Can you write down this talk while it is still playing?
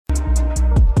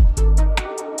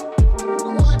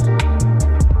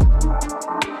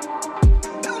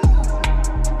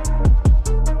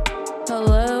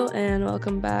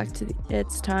welcome back to the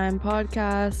It's Time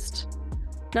podcast.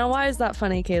 Now, why is that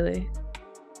funny, Kaylee?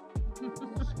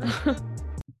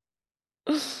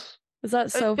 Is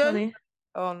that so funny?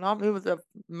 Oh, not me with a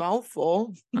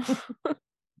mouthful.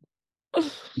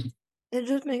 It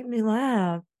just made me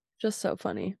laugh. Just so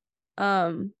funny.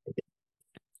 I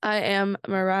am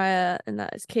Mariah, and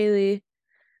that is Kaylee.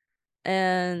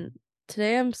 And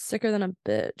today I'm sicker than a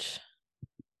bitch.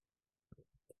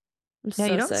 I'm Yeah, so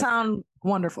you don't sick. sound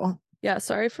wonderful. Yeah,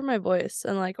 sorry for my voice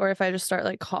and or if I just start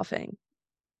coughing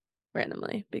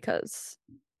randomly because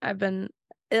I've been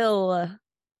ill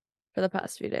for the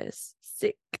past few days.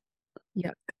 Sick.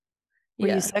 Yuck. Were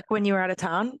you sick when you were out of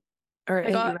town? Or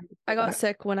I got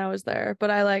sick when I was there, but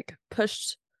I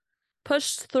pushed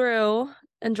through,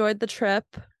 enjoyed the trip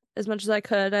as much as I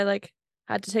could. I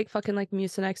had to take fucking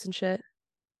Mucinex and shit.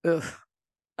 Oof.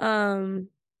 And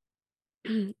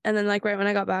then right when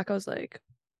I got back, I was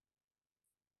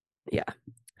yeah.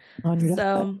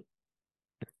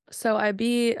 So I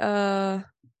be curled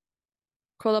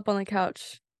up on the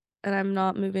couch, and I'm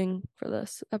not moving for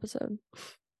this episode.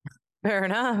 Fair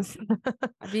enough.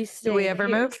 Do we ever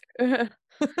move?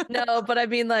 No, but I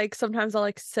mean sometimes I'll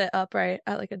sit upright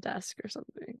at a desk or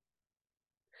something.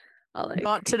 I'll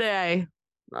not today.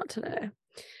 Not today.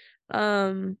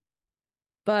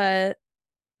 But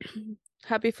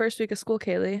happy first week of school,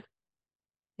 Kaylee.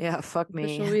 Yeah, fuck me.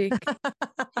 Official week.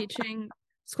 Teaching.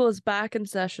 School is back in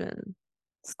session.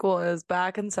 School is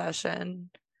back in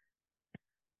session.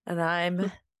 And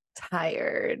I'm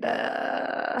tired.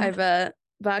 I bet.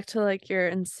 Back to your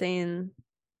insane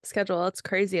schedule. It's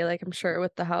crazy. I'm sure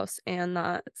with the house and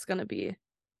that it's gonna be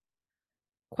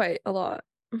quite a lot.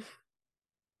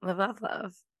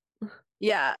 Love.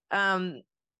 Yeah.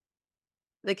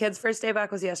 The kids' first day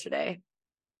back was yesterday,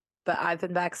 but I've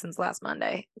been back since last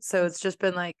Monday. So it's just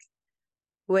been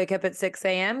wake up at 6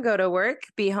 a.m., go to work,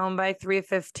 be home by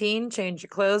 3:15, change your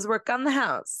clothes, work on the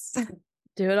house.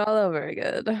 Do it all over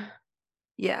again.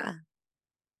 Yeah.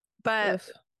 But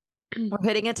we're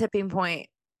hitting a tipping point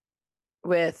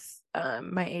with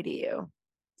my ADU.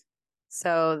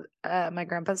 So my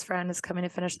grandpa's friend is coming to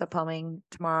finish the plumbing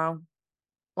tomorrow.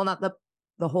 Well, not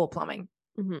the whole plumbing,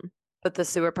 but the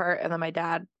sewer part. And then my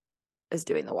dad is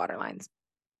doing the water lines.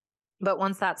 But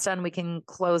once that's done, we can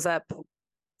close up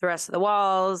the rest of the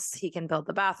walls. He can build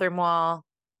the bathroom wall.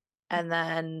 And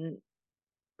then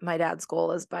my dad's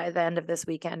goal is by the end of this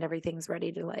weekend, everything's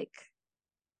ready to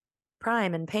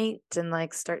prime and paint and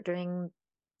start doing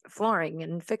flooring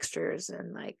and fixtures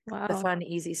and the fun,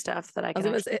 easy stuff that I can.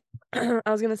 I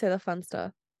was gonna say the fun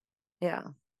stuff. Yeah.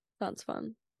 Sounds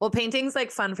fun. Well, painting's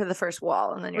fun for the first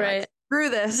wall, and then you're right. Screw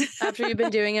this. After you've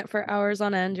been doing it for hours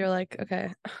on end, you're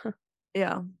okay.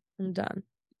 Yeah. I'm done.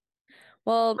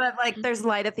 Well, but there's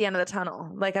light at the end of the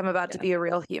tunnel. I'm about to be a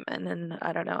real human in,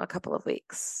 I don't know, a couple of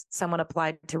weeks. Someone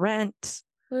applied to rent.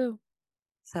 Woo.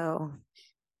 So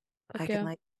I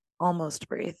can almost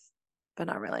breathe, but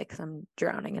not really because I'm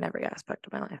drowning in every aspect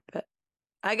of my life. But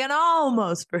I can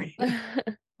almost breathe.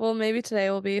 Well, maybe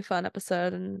today will be a fun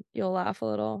episode and you'll laugh a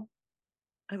little.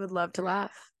 I would love to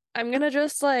laugh. I'm gonna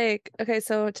just okay,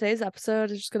 so today's episode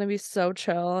is just gonna be so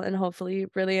chill and hopefully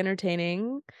really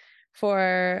entertaining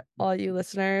for all you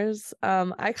listeners.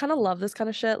 I kind of love this kind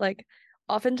of shit.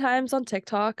 Oftentimes on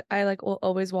TikTok, I will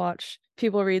always watch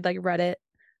people read Reddit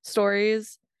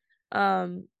stories.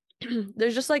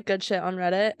 There's just good shit on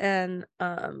Reddit, and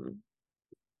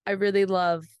I really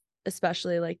love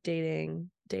especially dating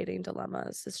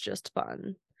dilemmas. It's just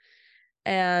fun.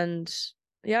 And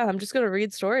yeah, I'm just gonna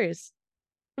read stories.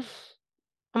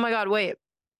 Oh my god, wait.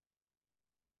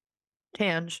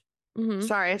 Tange.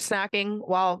 Sorry, snacking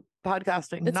while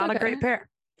podcasting. It's not a great pair.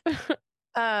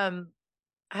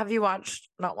 Have you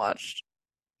not watched?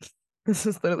 This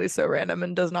is literally so random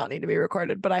and does not need to be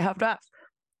recorded, but I have to ask.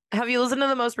 Have you listened to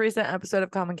the most recent episode of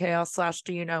Common Chaos /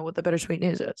 Do you know what the bittersweet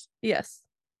news is? Yes.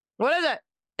 What is it?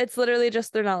 It's literally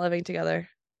just they're not living together.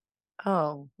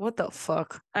 Oh, what the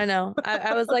fuck? I know.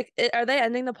 I was are they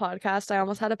ending the podcast? I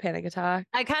almost had a panic attack.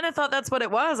 I kind of thought that's what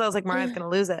it was. I was Mariah's gonna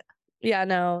lose it. Yeah,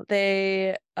 no.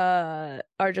 They are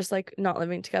just not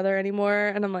living together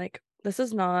anymore. And I'm this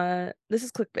is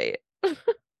clickbait.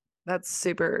 That's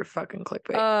super fucking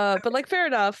clickbait. But fair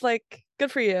enough.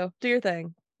 Good for you. Do your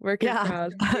thing. Work your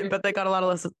crowd. But they got a lot of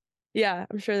listens. Yeah,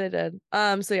 I'm sure they did.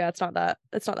 So yeah, it's not that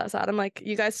sad. I'm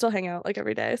you guys still hang out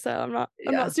every day, so I'm not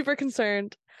super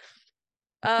concerned.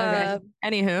 Okay.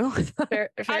 Anywho,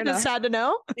 fair I just had to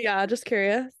know. Yeah, just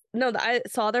curious. No, I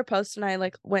saw their post and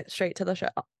I went straight to the show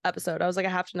episode. I was I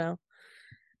have to know.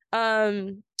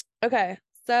 Okay,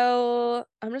 so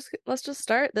let's just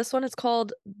start. This one is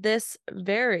called This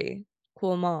Very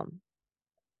Cool Mom.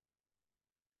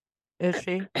 Is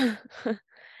she?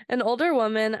 An older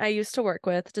woman I used to work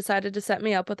with decided to set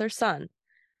me up with her son.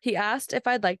 He asked if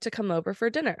I'd like to come over for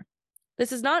dinner.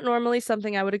 This is not normally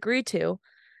something I would agree to,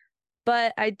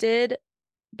 but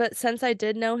since I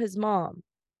did know his mom,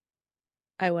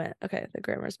 I went. Okay, the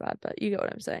grammar's bad, but you get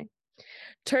what I'm saying.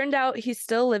 Turned out he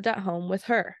still lived at home with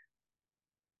her.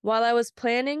 While I was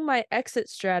planning my exit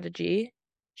strategy,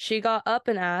 she got up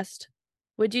and asked,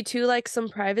 "Would you two like some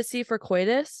privacy for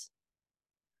coitus?"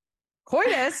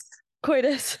 Coitus?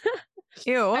 Coitus.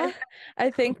 Ew.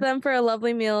 I thanked them for a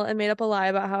lovely meal and made up a lie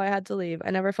about how I had to leave.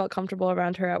 I never felt comfortable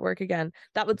around her at work again.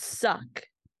 That would suck.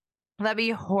 That'd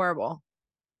be horrible.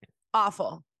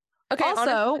 Awful. Okay,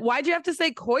 also, why'd you have to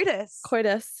say coitus?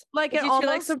 Coitus. Like, Would it you two like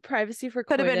almost some privacy for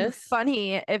could have been coitus?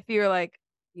 funny if you're like,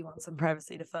 you want some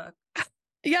privacy to fuck.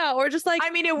 Yeah, or just like, I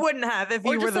mean, it wouldn't have if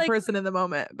you were the person in the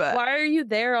moment, but why are you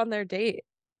there on their date?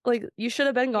 Like, you should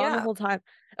have been gone the whole time.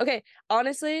 Okay,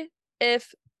 honestly,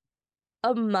 if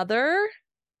a mother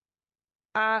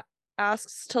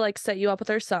asks to like set you up with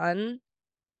her son,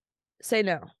 say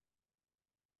no.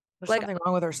 There's something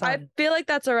wrong with her son. I feel like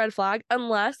that's a red flag,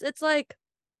 unless it's like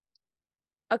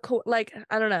like,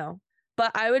 I don't know.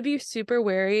 But I would be super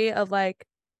wary of like,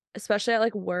 especially at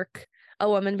like work, a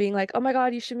woman being like, "Oh my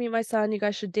God, you should meet my son. You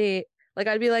guys should date." Like,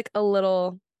 I'd be like a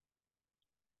little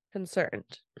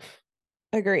concerned.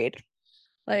 Agreed.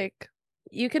 Like,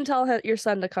 you can tell your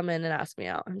son to come in and ask me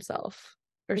out himself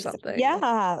or something.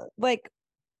 Yeah, like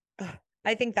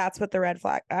I think that's what the red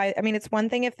flag. I mean, it's one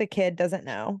thing if the kid doesn't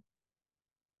know,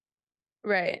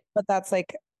 right? But that's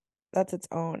its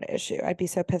own issue. I'd be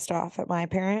so pissed off at my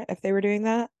parent if they were doing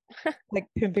that, like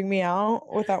pimping me out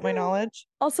without my knowledge.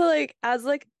 Also, like, as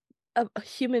like a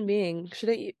human being,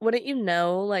 wouldn't you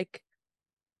know like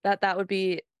that would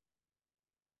be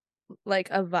like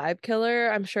a vibe killer?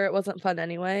 I'm sure it wasn't fun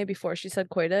anyway before she said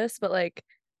coitus, but like,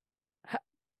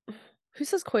 who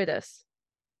says coitus?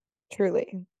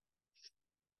 Truly.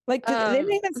 Like, they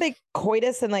didn't even say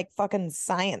coitus in like fucking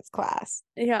science class.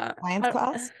 Yeah. Science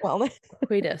class? Well,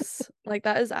 coitus. Like,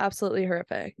 that is absolutely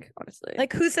horrific, honestly.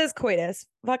 Like, who says coitus?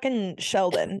 Fucking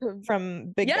Sheldon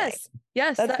from Big Bang.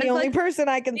 Yes. That's the only person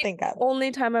I can think of.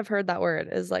 Only time I've heard that word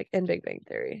is like in Big Bang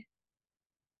Theory.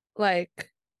 Like,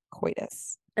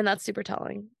 coitus. And that's super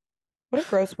telling. What a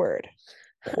gross word.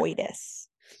 Coitus.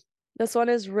 This one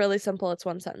is really simple. It's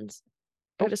one sentence.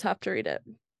 I just have to read it.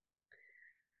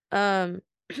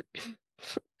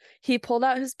 He pulled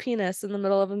out his penis in the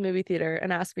middle of a movie theater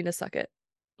and asked me to suck it.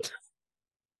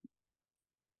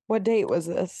 What date was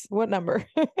this? What number?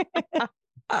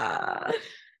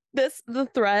 The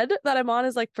thread that I'm on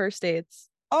is like first dates.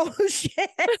 Oh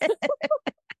shit.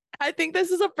 I think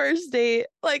this is a first date.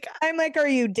 Like, I'm like, are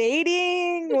you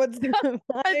dating? What's the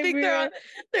I think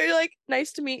they're like,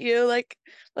 nice to meet you. Like,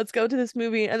 let's go to this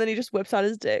movie. And then he just whips out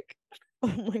his dick. Oh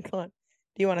my God.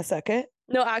 Do you want to suck it?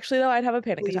 No, actually though, I'd have a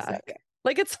panic attack.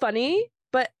 Like, it's funny,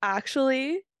 but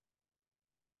actually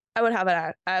I would have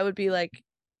it. I would be like,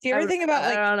 do you ever think about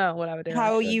like, I don't know what I would do.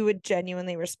 How you would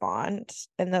genuinely respond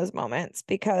in those moments?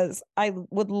 Because I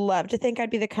would love to think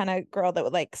I'd be the kind of girl that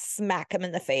would like smack him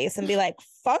in the face and be like,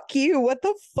 fuck you. What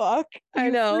the fuck? I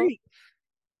know. Freak.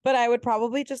 But I would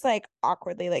probably just like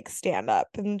awkwardly like stand up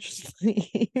and just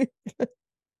leave.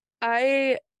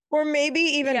 Or maybe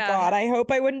even, God, I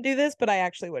hope I wouldn't do this, but I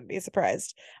actually wouldn't be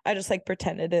surprised. I just like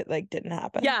pretended it like didn't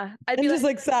happen. Yeah. I'd be just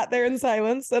like sat there in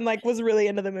silence and like was really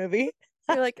into the movie.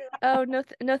 You're like, oh, no,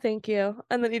 thank you.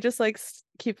 And then you just like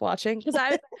keep watching.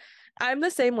 Because I'm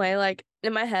the same way. Like,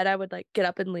 in my head, I would like get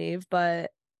up and leave,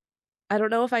 but I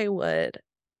don't know if I would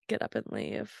get up and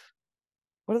leave.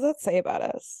 What does that say about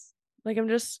us? Like, I'm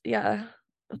just,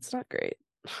 that's not great.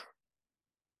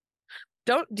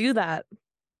 Don't do that,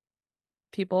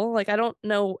 people. Like, I don't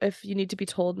know if you need to be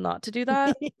told not to do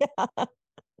that. Yeah. But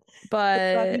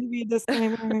that need to be a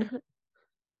disclaimer.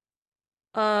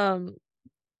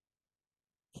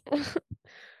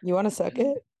 You want to suck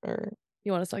it? Or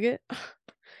you want to suck it?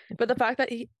 But the fact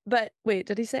that but wait,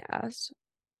 did he say asked?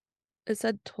 It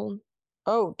said told.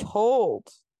 Oh, told.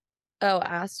 Oh,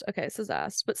 asked. Okay, it says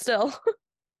asked, but still.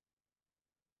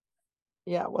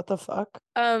 Yeah, what the fuck?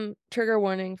 Trigger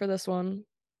warning for this one.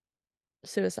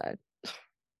 Suicide.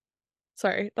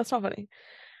 Sorry, that's not funny.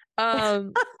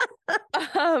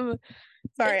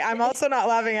 Sorry, I'm also not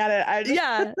laughing at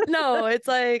it. No, it's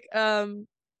like,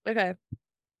 okay.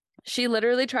 She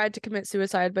literally tried to commit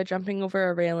suicide by jumping over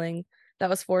a railing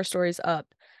that was 4 stories up.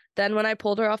 Then when I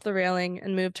pulled her off the railing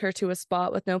and moved her to a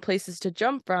spot with no places to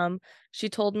jump from, she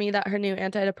told me that her new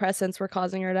antidepressants were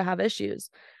causing her to have issues.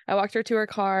 I walked her to her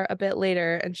car a bit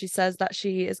later, and she says that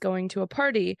she is going to a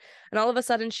party, and all of a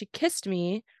sudden she kissed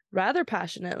me rather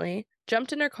passionately,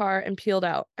 jumped in her car, and peeled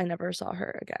out. I never saw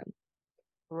her again.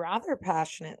 Rather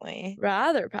passionately.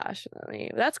 Rather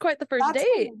passionately. That's quite the first That's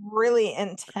date. a really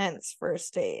intense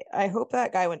first date. I hope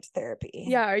that guy went to therapy.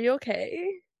 Yeah, are you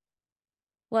okay?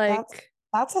 Like,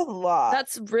 that's a lot.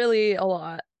 That's really a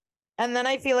lot. And then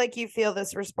I feel like you feel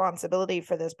this responsibility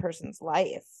for this person's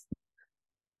life.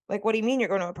 Like, what do you mean you're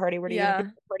going to a party? What are you going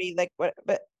to a party? Like, what?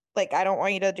 But like, I don't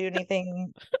want you to do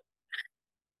anything.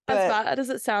 As bad as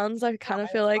it sounds, I kind of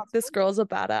feel like this girl's a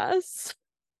badass.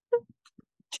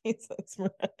 Jesus.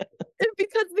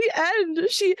 Because the end,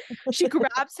 she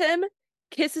grabs him,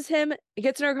 kisses him,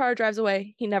 gets in her car, drives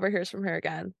away. He never hears from her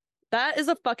again. That is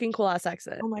a fucking cool ass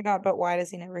exit. Oh my god! But why does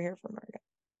he never hear from her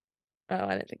again? Oh,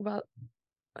 I didn't think about.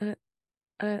 I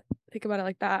didn't think about it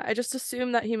like that. I just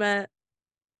assumed that he meant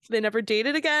they never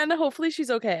dated again. Hopefully, she's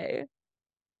okay.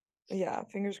 Yeah,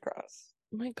 fingers crossed.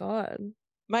 Oh my god.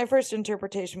 My first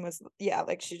interpretation was, yeah,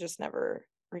 like she just never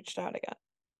reached out again.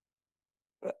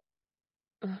 But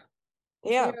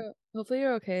yeah, hopefully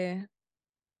you're okay.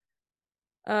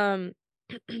 Yeah,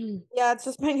 it's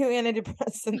just my new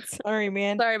antidepressant. Sorry,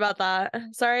 man. Sorry about that.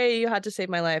 Sorry you had to save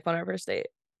my life on our first date.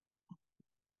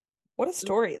 What a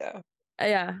story, though.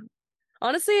 Yeah.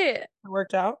 Honestly, it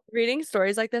worked out. Reading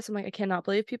stories like this, I'm like, I cannot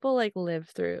believe people like live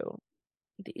through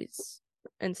these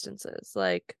instances.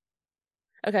 Like,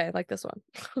 okay, like this one.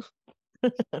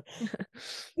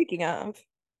 Speaking of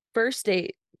first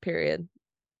date period,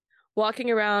 walking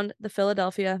around the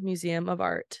Philadelphia Museum of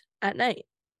Art at night.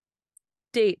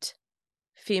 Date,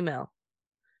 female.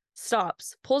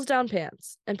 Stops, pulls down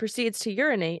pants, and proceeds to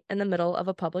urinate in the middle of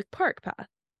a public park path,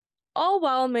 all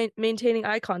while maintaining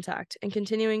eye contact and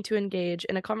continuing to engage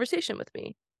in a conversation with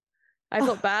me. I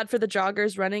felt bad for the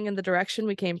joggers running in the direction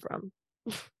we came from.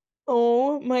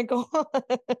 Oh my god.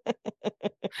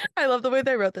 I love the way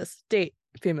they wrote this. Date,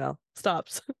 female,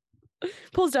 stops,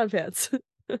 pulls down pants.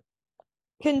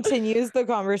 Continues the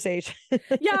conversation.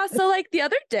 Yeah, so like the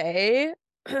other day,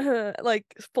 like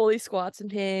fully squats and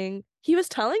peeing, he was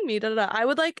telling me that I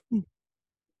would like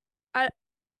I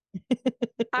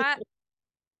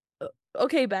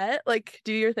okay, bet, like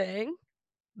do your thing.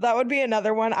 That would be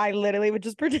another one. I literally would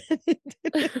just pretend.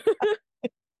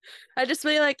 I just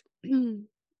be like,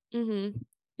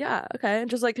 yeah, okay, and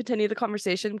just like continue the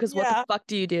conversation because what the fuck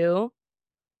do you do?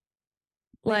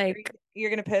 Like you're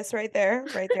gonna piss right there,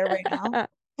 right now.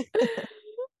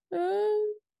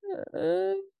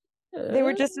 They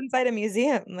were just inside a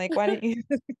museum. Like, why didn't you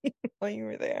when you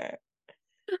were there?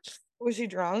 Was she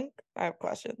drunk? I have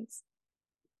questions.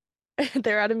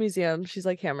 They're at a museum. She's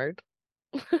like hammered.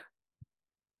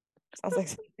 Sounds like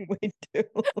something we do.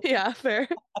 Yeah, fair.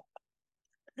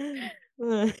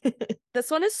 This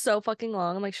one is so fucking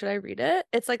long. I'm like, should I read it?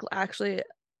 It's like actually.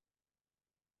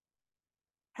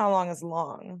 How long is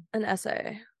long? An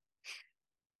essay.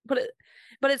 But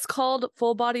it's called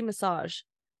Full Body Massage.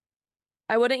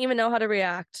 I wouldn't even know how to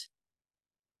react.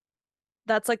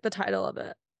 That's like the title of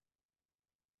it.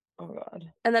 Oh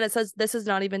god. And then it says this is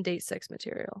not even date 6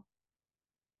 material.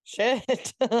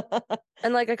 Shit.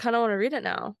 And like I kind of want to read it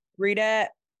now. Read it.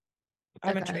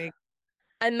 I'm intrigued.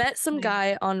 I met some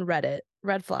guy on Reddit.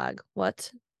 Red flag.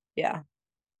 What? Yeah.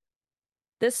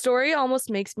 This story almost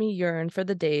makes me yearn for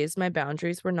the days my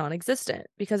boundaries were non-existent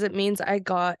because it means I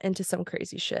got into some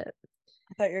crazy shit.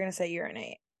 I thought you were going to say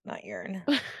urinate, not yearn.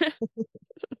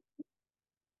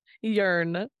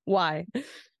 Yearn. Why?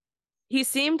 He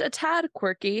seemed a tad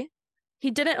quirky.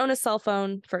 He didn't own a cell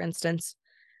phone, for instance.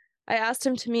 I asked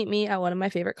him to meet me at one of my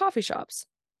favorite coffee shops.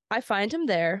 I find him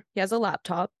there. He has a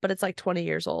laptop, but it's like 20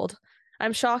 years old.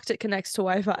 I'm shocked it connects to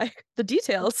Wi-Fi. The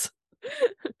details.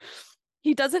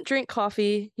 He doesn't drink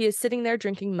coffee. He is sitting there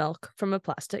drinking milk from a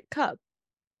plastic cup.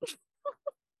 Oh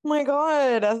my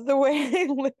god, the way I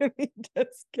literally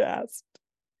just gasped.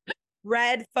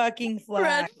 Red fucking flag.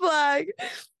 Red flag.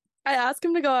 I ask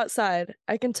him to go outside.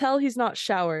 I can tell he's not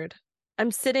showered.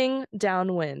 I'm sitting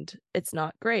downwind. It's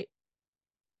not great.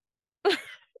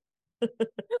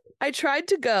 I tried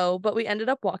to go, but we ended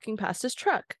up walking past his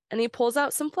truck, and he pulls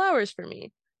out some flowers for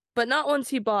me. But not ones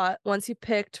he bought, ones he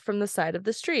picked from the side of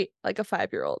the street, like a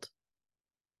 5-year-old.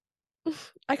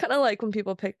 I kind of like when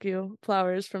people pick you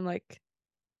flowers from like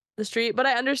the street, but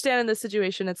I understand in this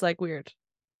situation it's like weird.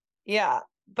 Yeah,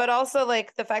 but also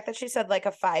like the fact that she said like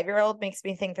a 5-year-old makes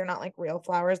me think they're not like real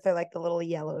flowers. They're like the little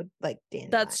yellow like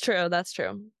dandelion. That's true. That's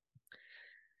true.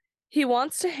 He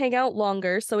wants to hang out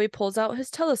longer, so he pulls out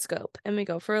his telescope and we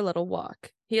go for a little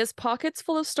walk. He has pockets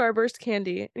full of Starburst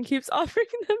candy and keeps offering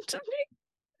them to me.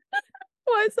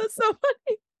 Why is that so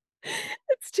funny?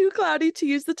 It's too cloudy to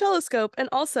use the telescope and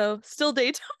also still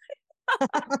daytime.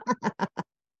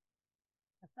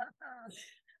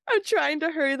 I'm trying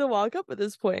to hurry the walk up at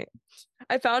this point.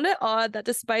 I found it odd that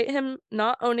despite him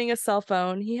not owning a cell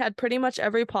phone, he had pretty much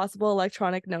every possible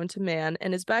electronic known to man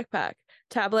in his backpack.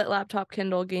 Tablet, laptop,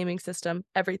 Kindle, gaming system,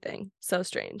 everything. So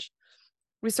strange.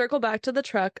 We circle back to the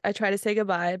truck. I try to say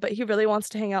goodbye, but he really wants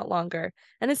to hang out longer,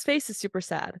 and his face is super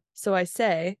sad. So I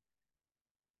say,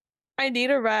 I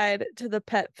need a ride to the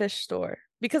pet fish store.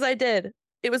 Because I did.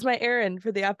 It was my errand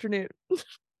for the afternoon.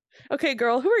 Okay,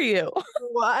 girl, who are you?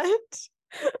 What?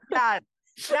 Yeah.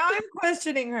 Now I'm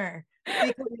questioning her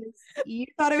because you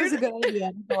thought it was a good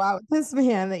idea to go out with this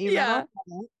man that you met on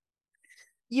Reddit.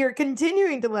 You're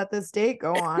continuing to let this date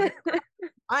go on.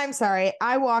 I'm sorry.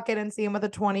 I walk in and see him with a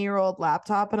 20-year-old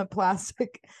laptop and a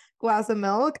plastic glass of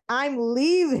milk. I'm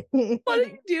leaving. What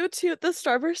did you do too? The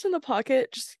Starburst in the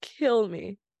pocket just killed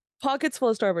me. Pockets full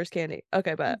of Starburst candy.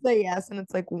 Okay, but say yes, and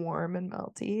it's like warm and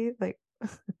melty. Like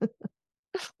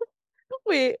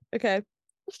wait, okay.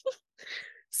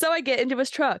 So I get into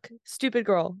his truck. Stupid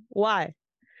girl. Why?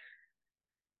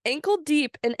 Ankle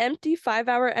deep in empty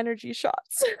 5-hour energy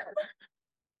shots.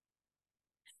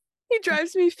 He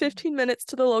drives me 15 minutes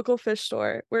to the local fish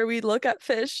store where we look at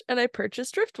fish and I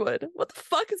purchase driftwood. What the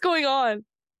fuck is going on?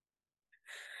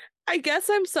 I guess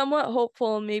I'm somewhat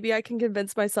hopeful maybe I can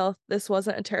convince myself this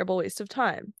wasn't a terrible waste of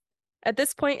time. At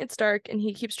this point, it's dark and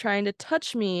he keeps trying to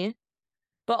touch me,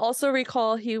 but also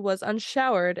recall he was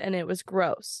unshowered and it was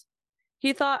gross.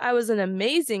 He thought I was an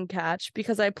amazing catch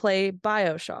because I play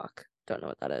BioShock. Don't know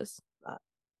what that is.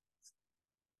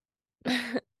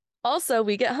 Also,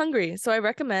 we get hungry, so I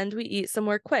recommend we eat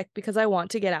somewhere quick because I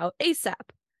want to get out ASAP.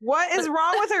 What is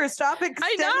wrong with her? Stop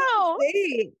extending the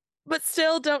date. But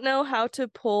still don't know how to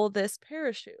pull this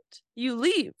parachute. You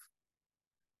leave.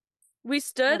 We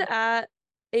stood at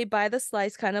a by the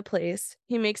slice kind of place.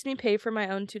 He makes me pay for my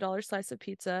own $2 slice of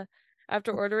pizza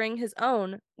after ordering his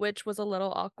own, which was a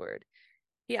little awkward.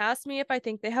 He asked me if I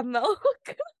think they have milk.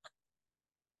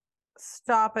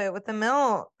 Stop it with the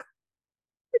milk.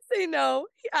 I say no.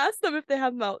 He asked them if they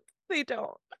have milk. They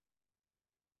don't.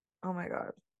 Oh my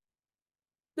God.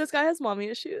 This guy has mommy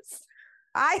issues.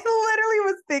 I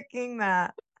literally was thinking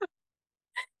that.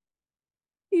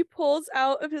 He pulls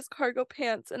out of his cargo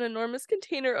pants an enormous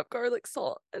container of garlic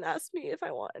salt and asks me if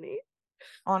I want any.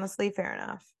 Honestly, fair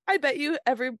enough. I bet you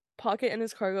every pocket in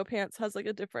his cargo pants has like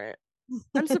a different.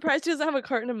 I'm surprised he doesn't have a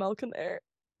carton of milk in there.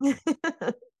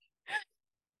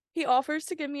 He offers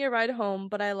to give me a ride home,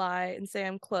 but I lie and say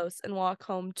I'm close and walk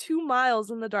home 2 miles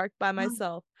in the dark by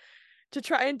myself to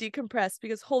try and decompress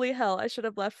because holy hell, I should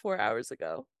have left 4 hours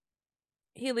ago.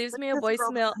 He leaves me a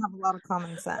voicemail. Have a lot of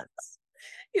common sense.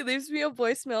 He leaves me a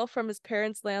voicemail from his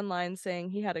parents' landline saying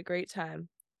he had a great time.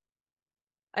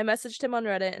 I messaged him on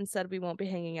Reddit and said we won't be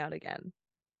hanging out again.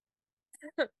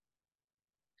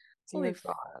 Holy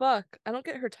fuck. I don't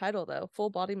get her title though. Full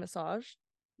body massage.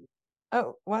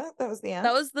 Oh, what? That was the end?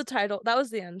 That was the title. That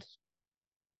was the end.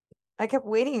 I kept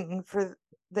waiting for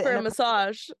a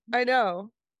massage. I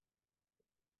know.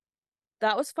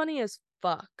 That was funny as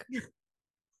fuck.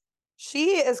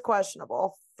 She is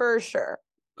questionable for sure.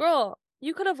 Girl,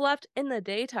 you could have left in the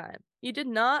daytime. You did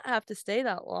not have to stay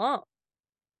that long.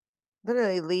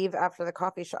 Literally leave after the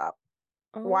coffee shop.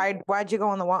 Oh. Why'd you go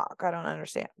on the walk? I don't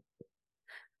understand.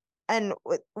 And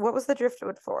what was the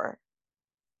driftwood for?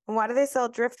 And why do they sell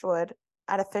driftwood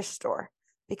at a fish store?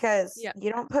 Because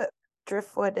you don't put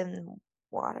driftwood in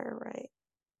water, right?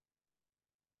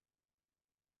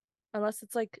 Unless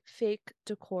it's like fake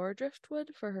decor driftwood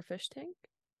for her fish tank.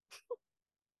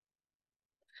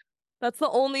 That's the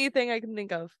only thing I can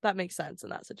think of that makes sense in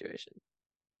that situation.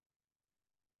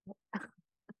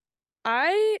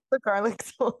 The garlic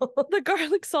salt. The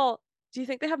garlic salt. Do you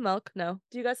think they have milk? No.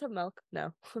 Do you guys have milk?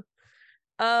 No.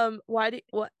 How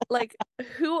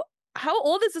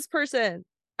old is this person?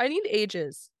 I need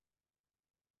ages.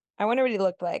 I wonder what he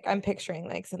looked like. I'm picturing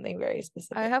like something very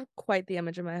specific. I have quite the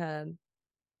image in my head.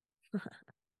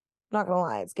 Not gonna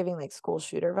lie, it's giving like school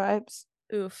shooter vibes.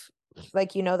 Oof.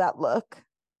 Like, you know, that look.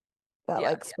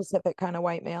 That specific kind of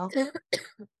white male.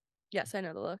 Yes, I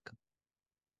know the look.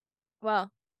 Wow,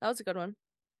 that was a good one.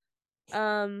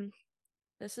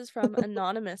 This is from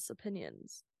Anonymous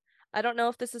Opinions. I don't know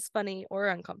if this is funny or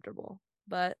uncomfortable,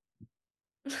 but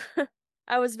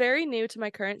I was very new to my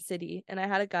current city and I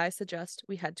had a guy suggest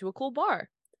we head to a cool bar.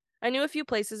 I knew a few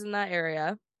places in that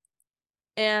area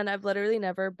and I've literally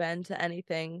never been to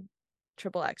anything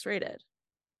XXX rated.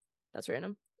 That's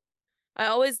random. I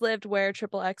always lived where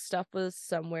XXX stuff was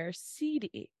somewhere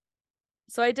seedy.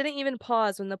 So I didn't even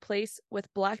pause when the place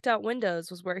with blacked out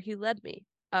windows was where he led me.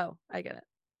 Oh, I get it.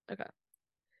 Okay.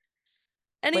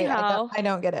 Anyhow. Wait, I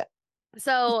don't get it.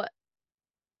 So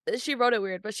she wrote it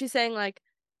weird, but she's saying like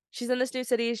she's in this new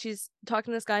city, she's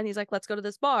talking to this guy and he's like, let's go to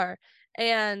this bar.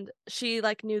 And she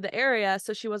like knew the area,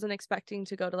 so she wasn't expecting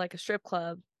to go to like a strip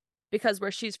club because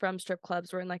where she's from, strip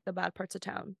clubs were in like the bad parts of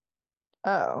town.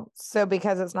 Oh, so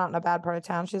because it's not in a bad part of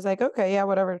town, she's like, okay, yeah,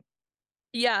 whatever.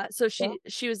 Yeah, so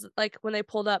she was like, when they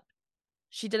pulled up,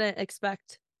 she didn't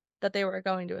expect that they were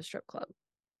going to a strip club.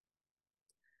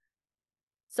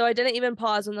 So I didn't even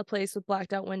pause when the place with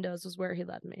blacked out windows was where he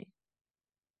led me.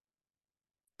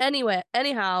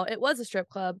 Anyhow, it was a strip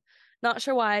club. Not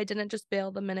sure why I didn't just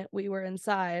bail the minute we were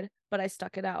inside, but I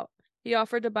stuck it out. He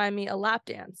offered to buy me a lap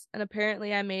dance, and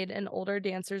apparently I made an older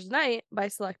dancer's night by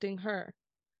selecting her.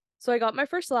 So I got my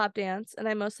first lap dance, and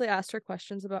I mostly asked her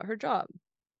questions about her job.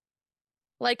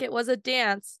 Like it was a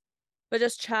dance, but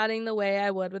just chatting the way I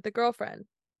would with a girlfriend.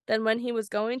 Then when he was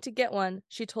going to get one,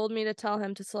 she told me to tell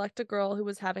him to select a girl who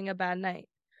was having a bad night.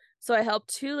 So I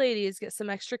helped 2 ladies get some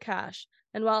extra cash,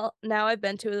 and well, now I've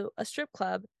been to a strip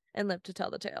club and lived to tell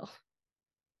the tale.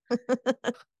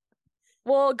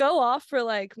 Well, go off for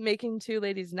like making 2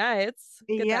 ladies' nights.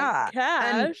 Get that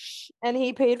cash. And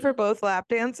he paid for both lap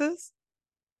dances?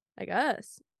 I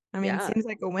guess. I mean, seems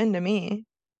like a win to me.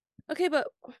 Okay, but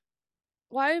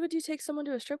why would you take someone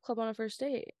to a strip club on a first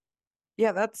date?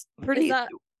 Yeah, that's pretty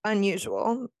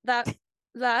unusual. That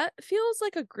feels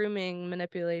like a grooming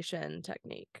manipulation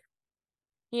technique.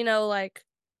 You know, like,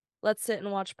 let's sit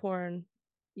and watch porn.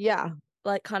 Yeah.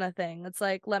 Like, kind of thing. It's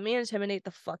like, let me intimidate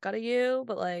the fuck out of you,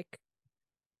 but like,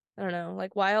 I don't know.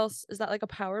 Like, why else? Is that like a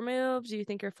power move? Do you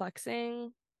think you're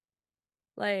flexing?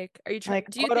 Like, are you trying? Like,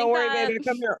 do you think don't worry, baby, I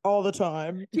come here all the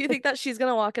time. Do you think that she's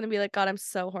gonna walk in and be like, God, I'm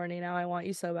so horny now. I want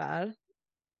you so bad?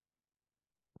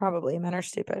 Probably. Men are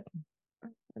stupid.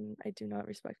 And I do not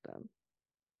respect them.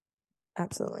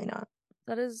 Absolutely not.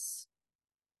 That is.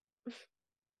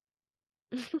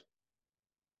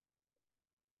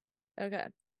 Okay.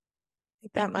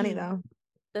 Take that money, though.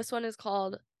 This one is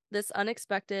called This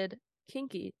Unexpected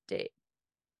Kinky Date.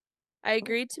 I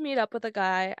agreed to meet up with a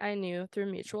guy I knew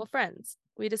through mutual friends.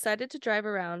 We decided to drive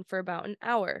around for about an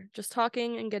hour, just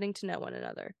talking and getting to know one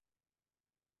another.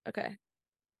 Okay.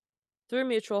 Through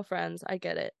mutual friends, I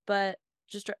get it. But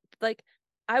just, like,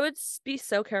 I would be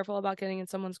so careful about getting in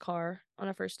someone's car on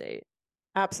a first date.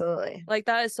 Absolutely. Like,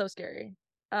 that is so scary.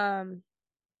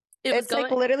 It's like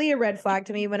literally a red flag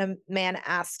to me when a man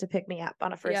asks to pick me up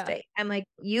on a first date. I'm like,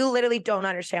 you literally don't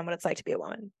understand what it's like to be a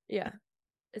woman. Yeah.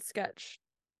 It's sketch.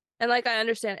 And like, I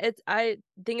understand it. I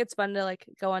think it's fun to like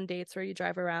go on dates where you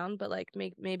drive around, but like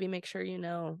maybe make sure you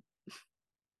know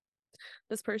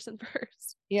this person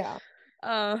first. Yeah.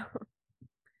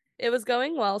 It was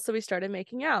going well, so we started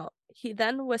making out. He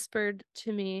then whispered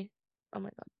to me, oh my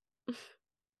God.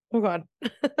 Oh God.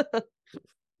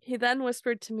 He then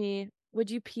whispered to me, would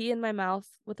you pee in my mouth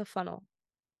with a funnel?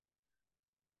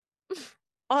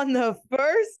 On the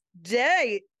first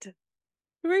date.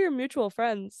 Who are your mutual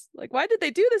friends? Like, why did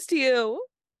they do this to you?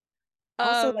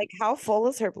 Also, like, how full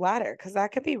is her bladder? Because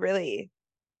that could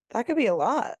be a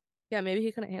lot. Yeah, maybe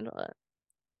he couldn't handle it.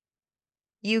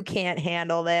 You can't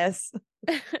handle this.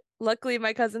 Luckily,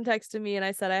 my cousin texted me and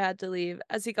I said I had to leave.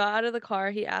 As he got out of the car,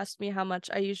 he asked me how much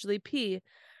I usually pee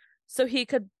so he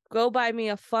could go buy me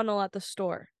a funnel at the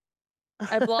store.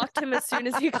 I blocked him as soon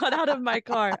as he got out of my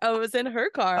car. Oh, it was in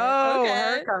her car. Oh, okay.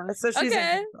 Her car. So she's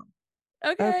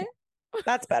okay.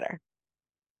 That's better.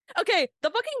 Okay,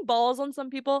 the fucking balls on some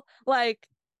people. Like,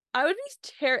 I would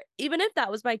be even if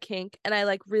that was my kink and I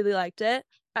like really liked it,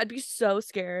 I'd be so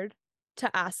scared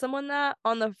to ask someone that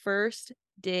on the first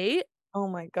date. Oh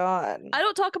my God. I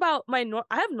don't talk about I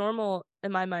have normal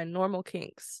in my mind, normal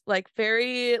kinks. Like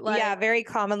very very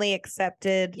commonly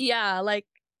accepted. Yeah, like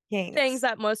kinks. Things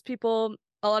that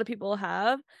a lot of people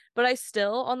have, but I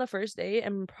still on the first date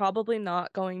am probably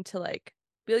not going to like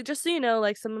be like, just so you know,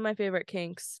 like some of my favorite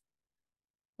kinks.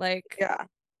 Like, yeah.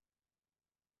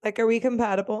 Like, are we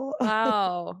compatible?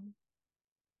 Wow.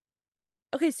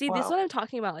 Okay, see, this is what I'm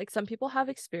talking about. Like, some people have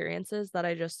experiences that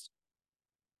I just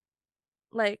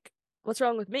like, what's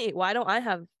wrong with me? Why don't I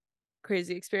have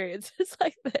crazy experiences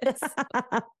like this?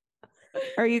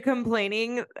 Are you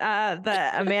complaining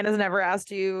that a man has never asked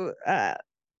you,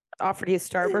 offered you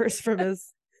Starburst from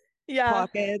his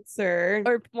pockets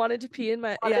or wanted to pee in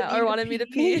my wanted me to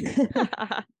pee?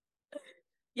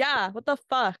 Yeah, what the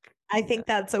fuck? I think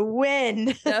that's a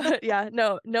win.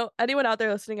 No. Anyone out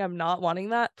there listening, I'm not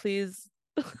wanting that. Please.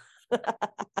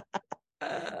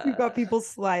 You've got people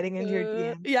sliding into your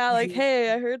DMs. Yeah, like,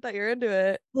 hey, I heard that you're into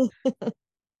it.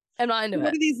 I'm not into it.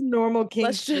 What are these normal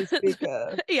kinks you speak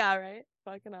of? Yeah, right.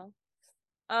 Fucking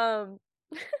hell.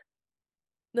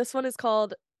 This one is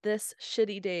called This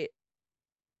Shitty Date.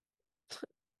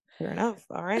 Fair enough.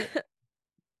 All right.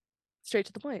 Straight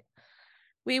to the point.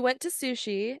 We went to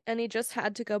sushi, and he just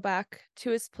had to go back to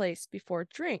his place before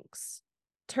drinks.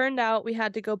 Turned out we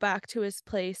had to go back to his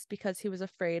place because he was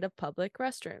afraid of public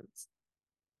restrooms.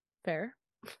 Fair?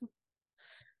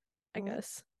 I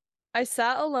guess. I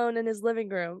sat alone in his living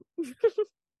room.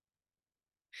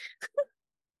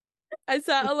 I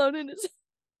sat alone in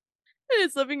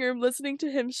his living room listening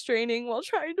to him straining while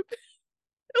trying to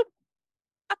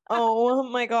Oh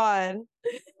my God.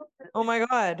 Oh my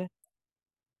God.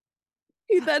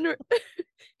 He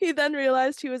then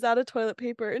realized he was out of toilet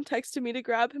paper and texted me to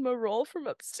grab him a roll from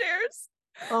upstairs.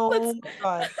 Oh my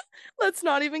God. Let's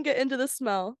not even get into the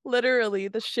smell. Literally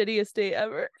the shittiest date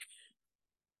ever.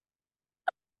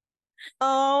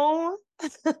 Oh.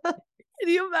 Can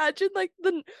you imagine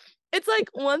it's like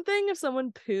one thing if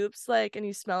someone poops like and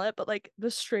you smell it, but like the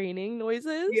straining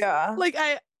noises. Yeah. Like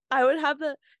I would have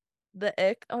the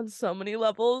ick on so many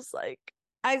levels. Like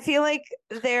I feel like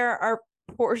there are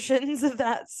portions of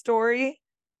that story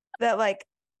that like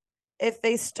if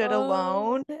they stood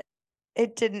alone,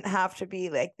 it didn't have to be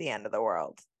like the end of the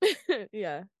world.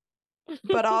 Yeah.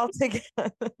 But all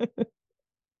together.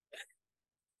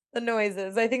 The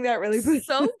noises. I think that really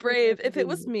so brave. If it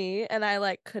was me and I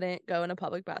like couldn't go in a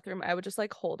public bathroom, I would just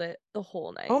like hold it the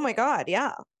whole night. Oh my God,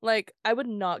 yeah. Like I would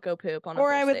not go poop on a or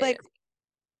first I would date. like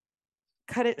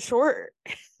cut it short.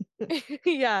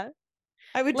 Yeah.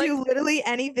 I would Like- do literally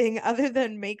anything other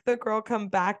than make the girl come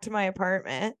back to my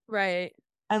apartment Right.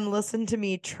 and listen to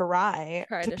me try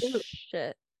to poop.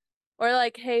 shit. Or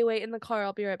like, hey, wait in the car,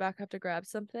 I'll be right back. I have to grab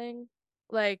something.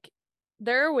 Like,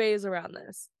 there are ways around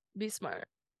this. Be smart.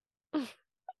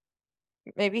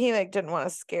 Maybe he like didn't want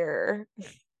to scare her.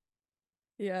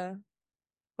 Yeah.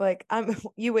 Like,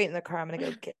 you wait in the car, I'm gonna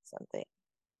go get something.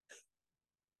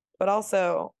 But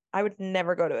also, I would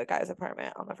never go to a guy's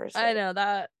apartment on the first date. I know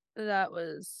that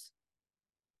was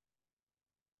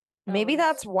Maybe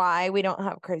that's why we don't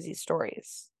have crazy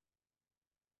stories.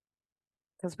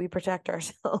 Because we protect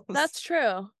ourselves. That's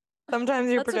true.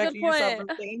 Sometimes you're That's a good protecting yourself point.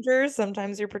 from danger.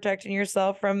 Sometimes you're protecting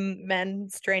yourself from men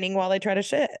straining while they try to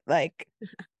shit. Like,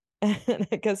 and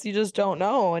I guess you just don't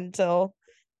know until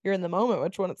you're in the moment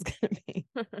which one it's gonna be.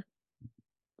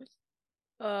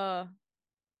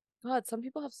 God, some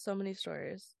people have so many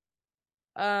stories.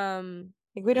 I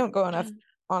think we don't go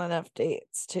on enough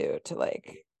dates too to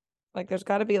like there's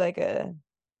got to be like a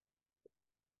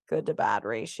good to bad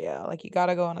ratio. Like you got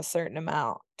to go on a certain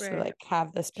amount to like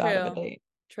have this bad of a date.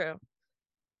 True.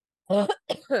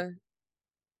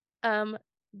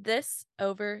 This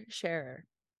oversharer.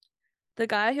 The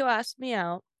guy who asked me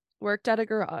out worked at a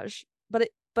garage,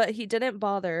 but he didn't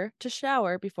bother to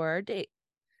shower before our date.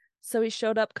 So he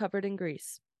showed up covered in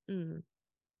grease. The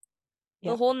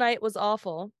whole night was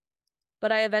awful,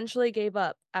 but I eventually gave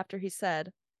up after he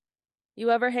said, "You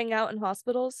ever hang out in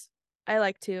hospitals? I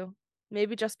like to.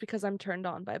 Maybe just because I'm turned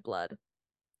on by blood."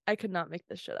 I could not make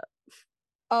this shit up.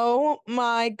 Oh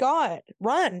my God.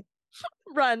 Run.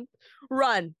 Run.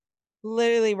 Run.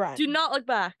 Literally run. Do not look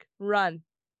back. Run.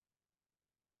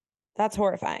 That's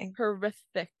horrifying.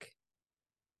 Horrific.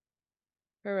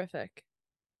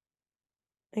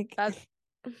 Like, That's...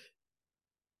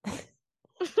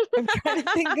 I'm trying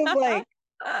to think of like,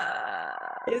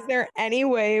 is there any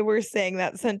way we're saying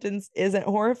that sentence isn't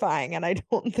horrifying? And I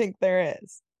don't think there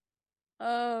is.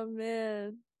 Oh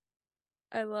man.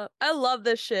 I love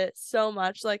this shit so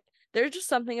much. Like there's just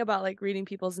something about like reading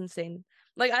people's insane.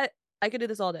 Like I could do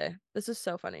this all day. This is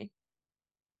so funny.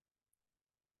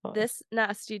 This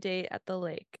nasty date at the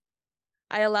lake.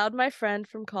 I allowed my friend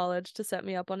from college to set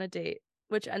me up on a date,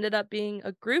 which ended up being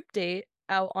a group date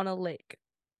out on a lake.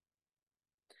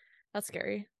 That's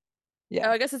scary. Yeah.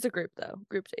 Oh, I guess it's a group though.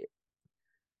 Group date.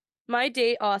 My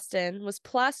date, Austin, was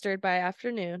plastered by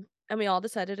afternoon, and we all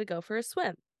decided to go for a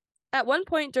swim. At one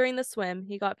point during the swim,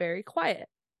 he got very quiet.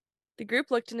 The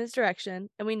group looked in his direction,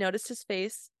 and we noticed his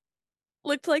face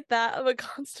looked like that of a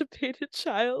constipated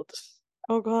child.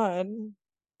 Oh God.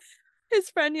 His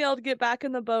friend yelled, "Get back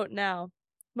in the boat now."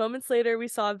 Moments later, we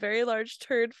saw a very large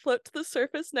turd float to the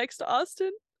surface next to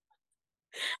Austin.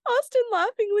 Austin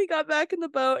laughingly got back in the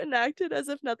boat and acted as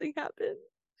if nothing happened.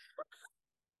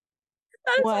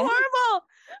 That is horrible.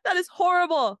 That is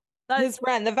horrible. His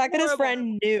friend, the fact that his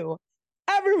friend knew.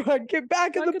 Everyone, get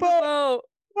back in the boat.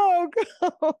 Oh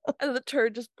God. And the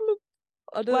turd just bloop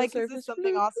under like, the surface. Is this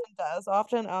something Austin does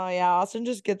often? Oh yeah, Austin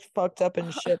just gets fucked up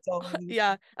and shits all over.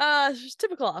 Yeah. It's just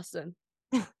typical Austin.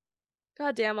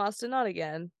 God damn, Austin, not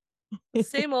again.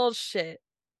 Same old shit.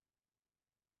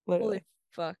 Literally.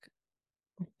 Holy fuck.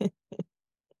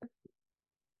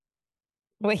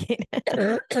 Wait,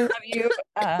 have you?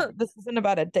 This isn't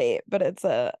about a date, but it's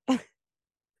a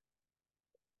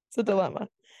dilemma.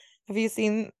 Have you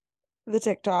seen the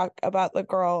TikTok about the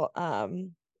girl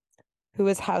who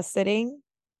was house sitting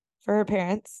for her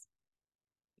parents,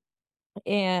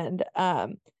 and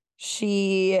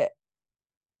she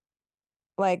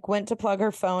like went to plug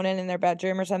her phone in their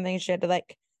bedroom or something. She had to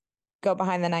like go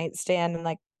behind the nightstand and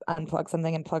like unplug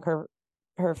something and plug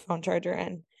her phone charger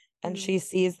in, and she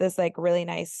sees this like really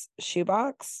nice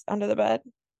shoebox under the bed.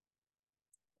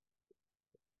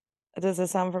 Does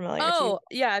this sound familiar to you?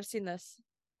 Yeah, I've seen this.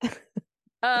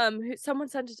 Someone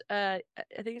sent I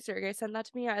think Sergey sent that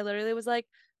to me. I literally was like,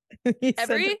 He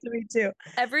sent it to me too.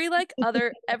 Every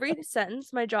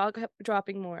sentence, my jaw kept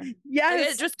dropping more. Yes, like,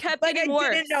 it just kept like getting I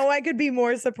worse. didn't know I could be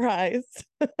more surprised.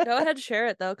 Go ahead, share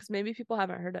it though, because maybe people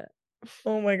haven't heard it.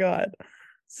 Oh my god!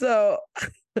 So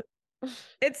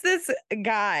it's this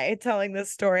guy telling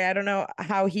this story. I don't know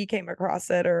how he came across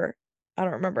it, or I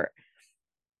don't remember.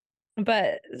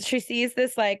 But she sees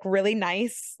this like really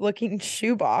nice looking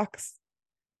shoebox.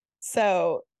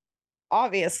 So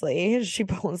obviously she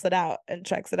pulls it out and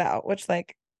checks it out, which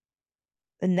like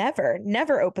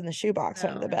never open the shoebox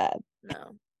under the bed.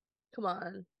 No. Come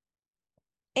on.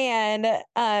 And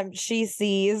she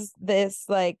sees this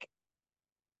like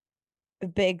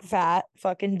big fat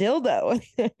fucking dildo.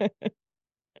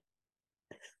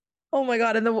 Oh my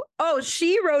god. And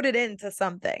she wrote it into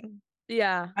something.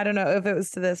 Yeah. I don't know if it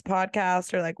was to this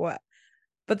podcast or like what.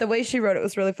 But the way she wrote it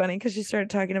was really funny because she started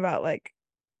talking about like,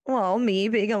 well, me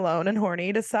being alone and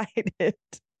horny decided.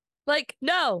 Like,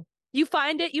 no, you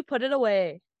find it, you put it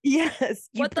away. Yes,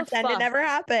 you pretend it never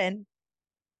happened.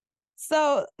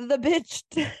 So the bitch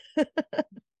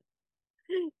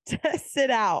tests it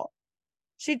out.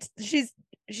 She's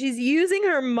using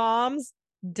her mom's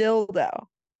dildo.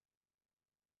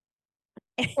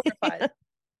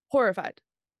 Horrified.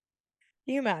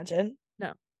 Can you imagine?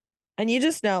 No. And you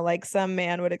just know, like, some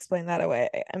man would explain that away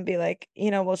and be like,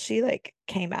 well, she like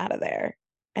came out of there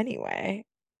anyway.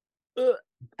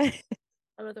 I'm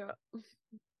gonna throw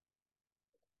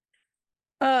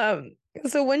up.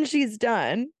 So when she's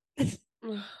done,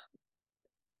 oh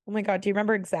my god, do you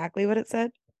remember exactly what it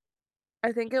said?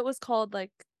 I think it was called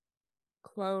like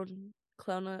clone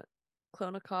a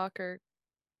cock or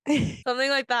something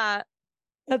like that.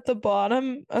 At the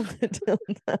bottom of the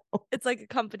dildo. It's like a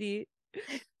company.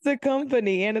 It's a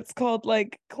company and it's called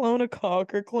like Clone a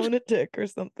Cock or Clone a Dick or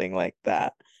something like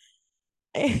that.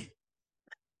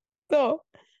 So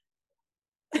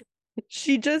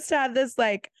she just had this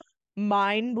like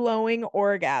mind-blowing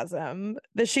orgasm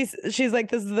that she's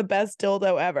like, this is the best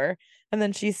dildo ever. And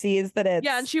then she sees that it's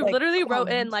and she like, literally wrote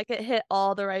in like it hit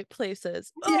all the right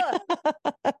places. Yeah.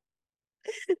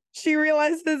 She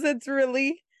realizes it's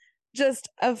really just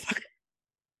a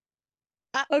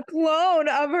clone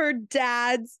of her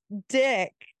dad's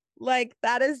dick. Like,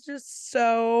 that is just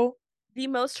so the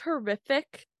most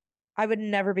horrific. I would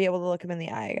never be able to look him in the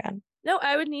eye again. No,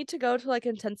 I would need to go to like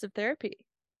intensive therapy.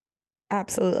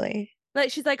 Absolutely.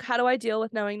 Like, she's like, how do I deal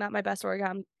with knowing that my best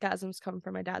orgasms come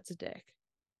from my dad's dick?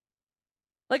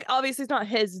 Like, obviously it's not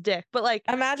his dick, but like,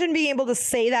 imagine being able to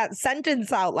say that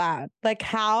sentence out loud. Like,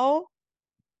 how?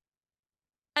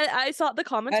 I saw the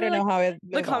comments. I don't know how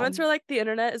the comments were like, the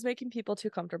internet is making people too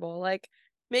comfortable. Like,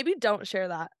 maybe don't share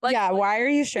that. Like, yeah, why are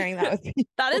you sharing that with people?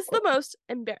 That is the most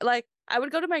like, I would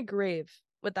go to my grave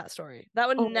with that story. That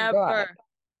would never,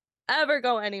 ever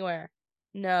go anywhere.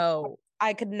 No.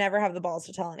 I could never have the balls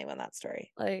to tell anyone that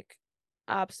story. Like,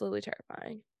 absolutely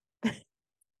terrifying.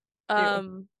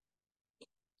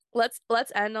 Let's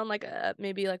end on like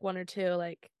maybe like one or two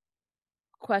like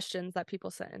questions that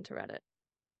people sent into Reddit.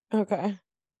 Okay.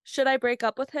 Should I break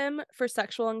up with him for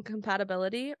sexual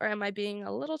incompatibility, or am I being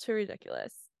a little too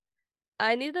ridiculous?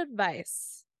 I need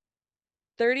advice.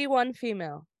 31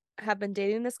 female. Have been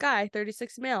dating this guy,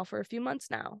 36 male, for a few months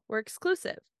now. We're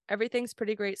exclusive. Everything's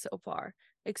pretty great so far,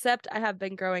 except I have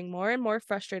been growing more and more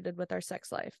frustrated with our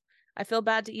sex life. I feel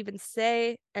bad to even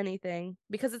say anything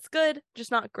because it's good, just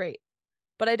not great.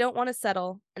 But I don't want to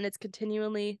settle, and it's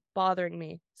continually bothering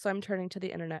me, so I'm turning to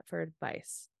the internet for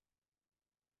advice.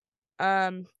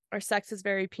 Our sex is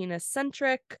very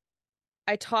penis-centric.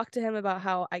 I talked to him about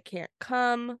how I can't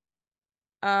come.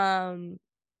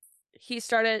 He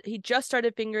just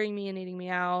started fingering me and eating me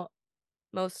out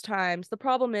most times. The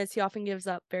problem is he often gives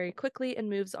up very quickly and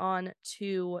moves on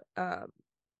to why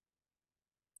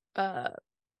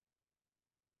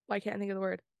can't I think of the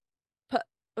word?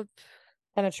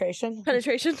 Penetration.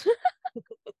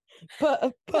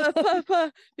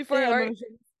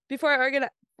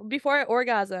 Before I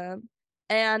orgasm,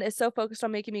 And it's so focused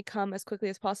on making me come as quickly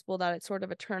as possible that it's sort of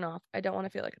a turnoff. I don't want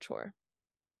to feel like a chore.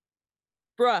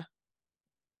 Bruh.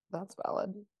 That's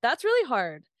valid. That's really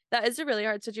hard. That is a really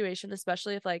hard situation,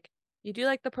 especially if like you do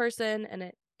like the person and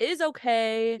it is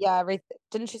okay. Yeah,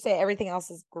 didn't she say everything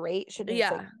else is great? Shouldn't you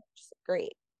say just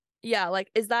great? Yeah, like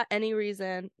is that any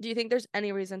reason? Do you think there's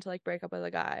any reason to like break up with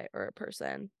a guy or a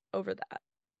person over that?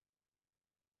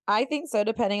 I think so,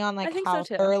 depending on like how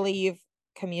thoroughly you've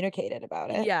communicated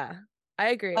about it. Yeah, I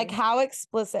agree. Like how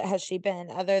explicit has she been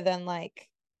other than like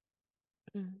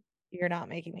you're not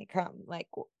making me come? Like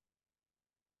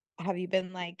have you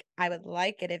been like, I would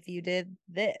like it if you did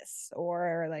this,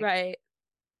 or like right.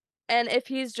 And if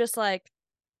he's just like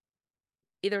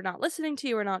either not listening to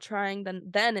you or not trying,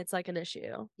 then it's like an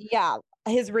issue. Yeah,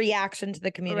 his reaction to the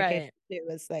communication too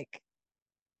is like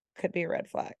could be a red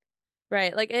flag.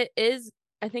 Right. Like it is,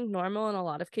 I think, normal in a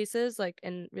lot of cases, like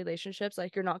in relationships,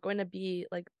 like you're not going to be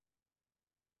like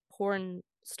porn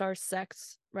star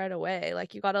sex right away.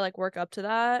 Like you got to like work up to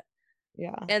that.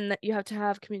 Yeah. And that you have to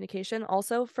have communication.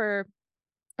 Also, for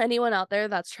anyone out there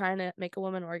that's trying to make a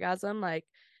woman orgasm, like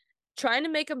trying to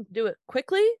make them do it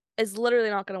quickly is literally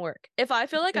not going to work. If I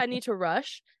feel like I need to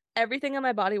rush, everything in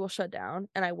my body will shut down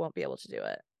and I won't be able to do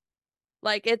it.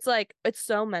 Like it's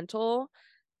so mental.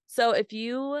 So if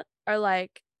you are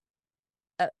like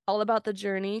all about the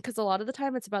journey, because a lot of the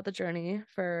time it's about the journey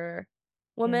for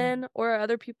women or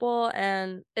other people,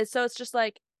 and it's just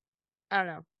like, I don't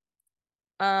know.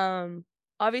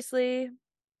 Obviously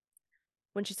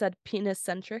when she said penis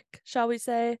centric, shall we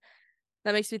say,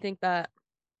 that makes me think that,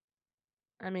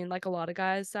 I mean, like a lot of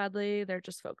guys, sadly, they're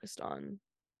just focused on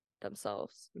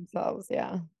themselves,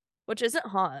 yeah, which isn't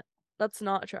hot. That's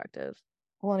not attractive.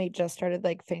 Well, and he just started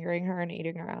like fingering her and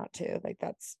eating her out too. Like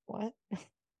that's what?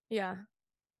 Yeah.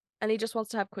 And he just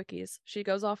wants to have quickies. She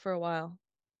goes off for a while.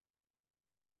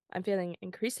 I'm feeling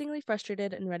increasingly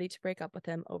frustrated and ready to break up with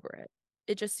him over it.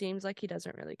 It just seems like he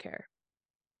doesn't really care.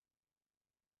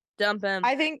 Dump him.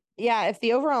 I think, yeah, if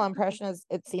the overall impression is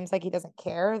it seems like he doesn't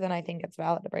care, then I think it's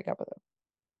valid to break up with him.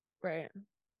 Right.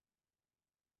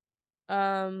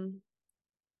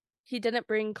 He didn't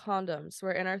bring condoms.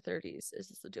 We're in our 30s. Is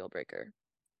this a deal breaker?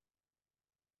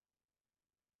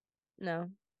 No.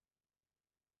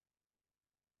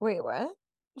 Wait, what?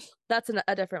 That's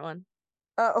a different one.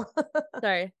 Oh.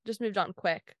 Sorry, just moved on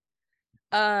quick.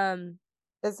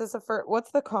 Is this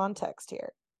what's the context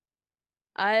here?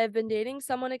 I've been dating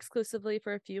someone exclusively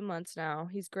for a few months now.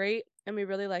 He's great and we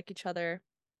really like each other.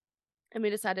 And we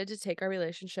decided to take our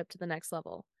relationship to the next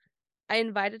level. I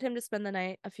invited him to spend the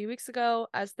night a few weeks ago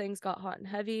as things got hot and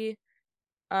heavy.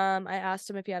 I asked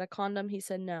him if he had a condom. He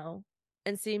said no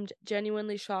and seemed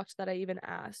genuinely shocked that I even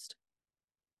asked.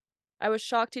 I was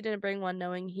shocked he didn't bring one,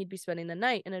 knowing he'd be spending the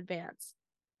night in advance.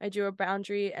 I drew a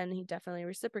boundary and he definitely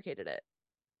reciprocated it.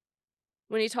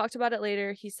 When he talked about it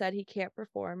later, he said he can't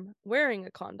perform wearing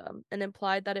a condom and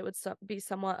implied that it would be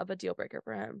somewhat of a deal breaker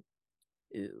for him.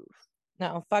 Ooh.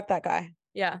 No, fuck that guy.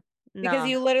 Yeah. Because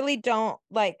you literally don't,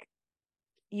 like,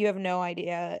 you have no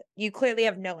idea. You clearly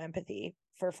have no empathy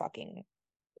for fucking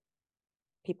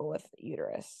people with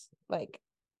uterus. Like.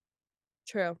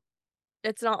 True.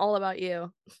 It's not all about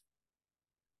you.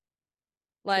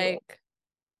 Like. True.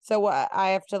 So what? I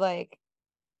have to, like.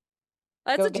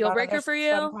 That's a deal breaker for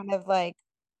you? Some kind of, like,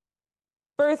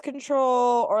 birth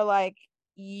control or, like,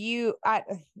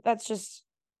 that's just,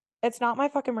 it's not my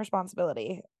fucking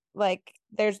responsibility. Like,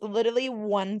 there's literally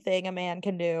one thing a man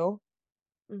can do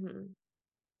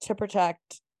to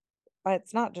protect.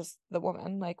 It's not just the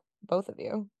woman, like, both of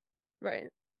you. Right.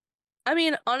 I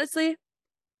mean, honestly,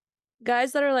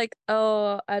 guys that are like,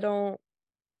 oh, I don't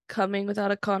coming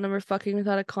without a condom or fucking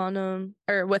without a condom,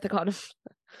 or with a condom.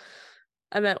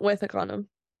 I meant with a condom.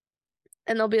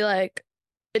 And they'll be like,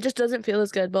 it just doesn't feel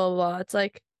as good, blah, blah, blah. It's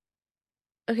like,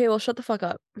 okay, well, shut the fuck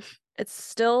up. It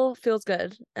still feels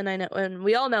good. And I know, and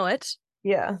we all know it.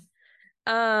 Yeah.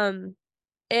 And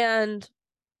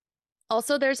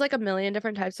also there's like a million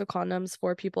different types of condoms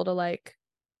for people to like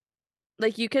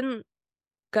you can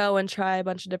go and try a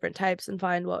bunch of different types and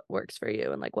find what works for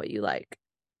you and like what you like.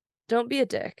 Don't be a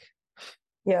dick.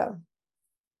 Yeah.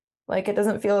 Like, it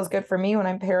doesn't feel as good for me when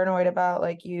I'm paranoid about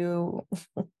like you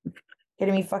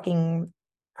getting me fucking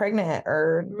pregnant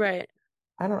or right.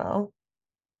 I don't know.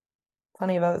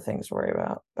 Plenty of other things to worry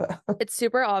about. But it's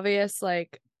super obvious,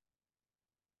 like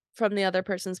from the other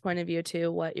person's point of view too,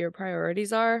 what your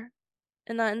priorities are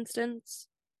in that instance.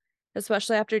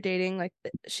 Especially after dating, like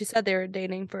she said they were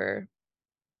dating for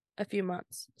a few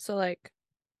months. So like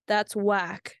that's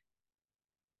whack.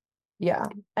 Yeah.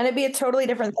 And it'd be a totally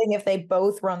different thing if they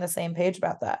both were on the same page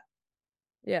about that.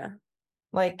 Yeah.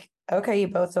 Like, okay, you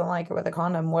both don't like it with a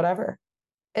condom, whatever.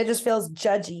 It just feels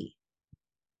judgy.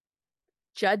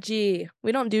 Judgy.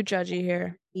 We don't do judgy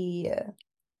here. Yeah.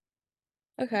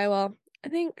 Okay, well, I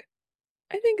think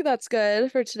that's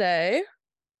good for today.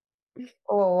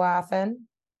 A little laughing.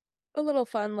 A little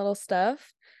fun little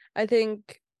stuff. I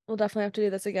think we'll definitely have to do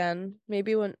this again.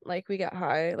 Maybe when like we get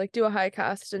high, like do a high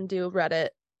cast and do Reddit.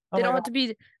 They don't have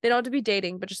to be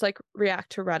dating, but just like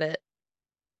react to Reddit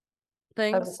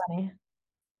things. That'd be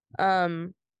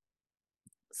funny.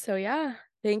 So yeah,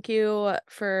 thank you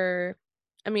for,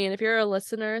 I mean, if you're a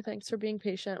listener, thanks for being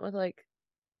patient with like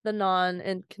the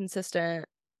non-inconsistent.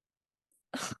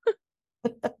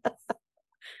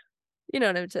 You know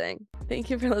what I'm saying. Thank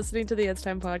you for listening to the It's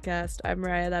Time podcast. I'm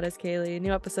Mariah. That is Kaylee.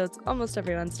 New episodes almost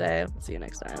every Wednesday. See you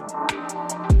next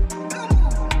time.